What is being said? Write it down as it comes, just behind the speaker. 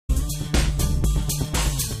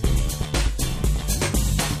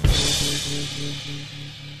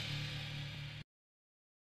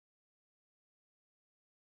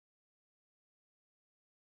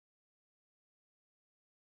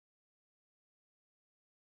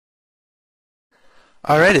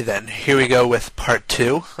Alrighty then, here we go with part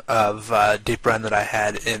two of deep run that I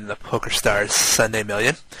had in the PokerStars Sunday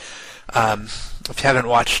Million. If you haven't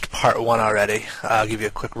watched part one already, I'll give you a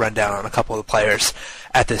quick rundown on a couple of the players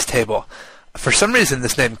at this table. For some reason,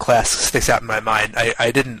 this name Class sticks out in my mind. I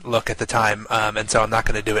didn't look at the time, and so I'm not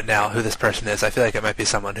going to do it now, who this person is. I feel like it might be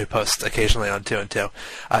someone who posts occasionally on 2 and 2.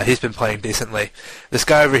 He's been playing decently. This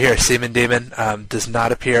guy over here, Seaman Demon, does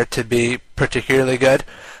not appear to be particularly good,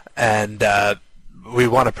 and we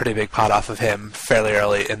won a pretty big pot off of him fairly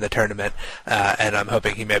early in the tournament, and I'm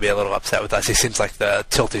hoping he may be a little upset with us. He seems like the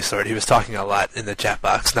tilty sort. He was talking a lot in the chat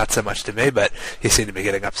box, not so much to me, but he seemed to be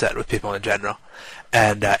getting upset with people in general.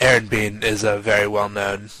 And Aaron Bean is a very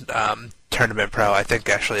well-known tournament pro. I think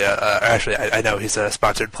I know he's a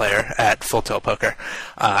sponsored player at Full Tilt Poker.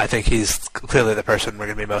 I think he's clearly the person we're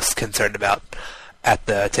going to be most concerned about at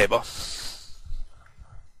the table.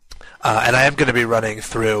 And I am going to be running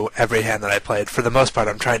through every hand that I played. For the most part,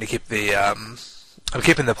 I'm trying to keep I'm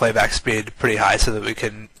keeping the playback speed pretty high so that we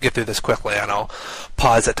can get through this quickly, and I'll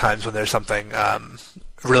pause at times when there's something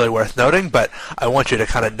really worth noting, but I want you to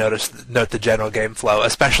kind of note the general game flow,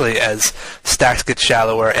 especially as stacks get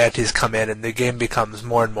shallower, antes come in, and the game becomes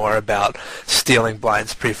more and more about stealing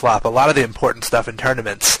blinds pre-flop. A lot of the important stuff in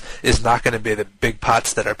tournaments is not going to be the big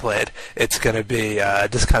pots that are played. It's going to be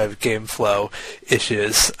just kind of game flow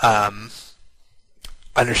issues.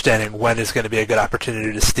 Understanding when is going to be a good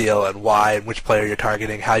opportunity to steal and why, and which player you're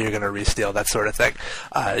targeting, how you're going to re-steal, that sort of thing.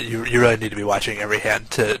 You really need to be watching every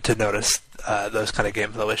hand to notice those kind of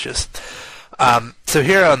game flow issues. So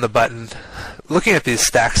here on the button, looking at these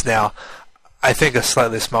stacks now, I think a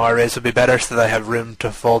slightly smaller raise would be better so that I have room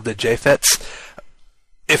to fold the J-Fits.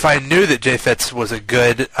 If I knew that J-Fits was a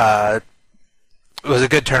good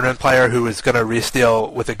tournament player who was going to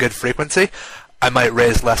re-steal with a good frequency, I might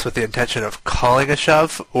raise less with the intention of calling a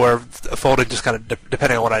shove or folding, just kind of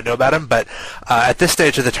depending on what I know about him. But at this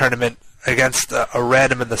stage of the tournament, against a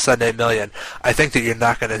random in the Sunday Million, I think that you're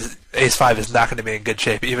not going to Ace-5 is not going to be in good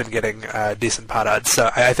shape, even getting decent pot odds. So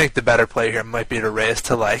I think the better play here might be to raise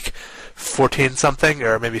to like 14 something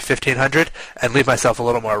or maybe 1500 and leave myself a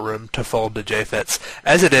little more room to fold the J-Fits.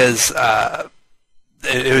 As it is,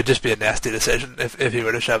 it would just be a nasty decision if he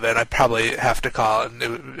were to shove in. I'd probably have to call, and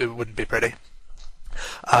it wouldn't be pretty.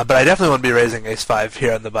 But I definitely want to be raising Ace-5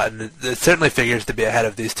 here on the button. It certainly figures to be ahead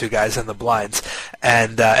of these two guys in the blinds.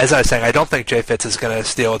 And as I was saying, I don't think J-Fits is going to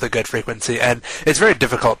steal with a good frequency. And it's very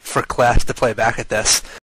difficult for Class to play back at this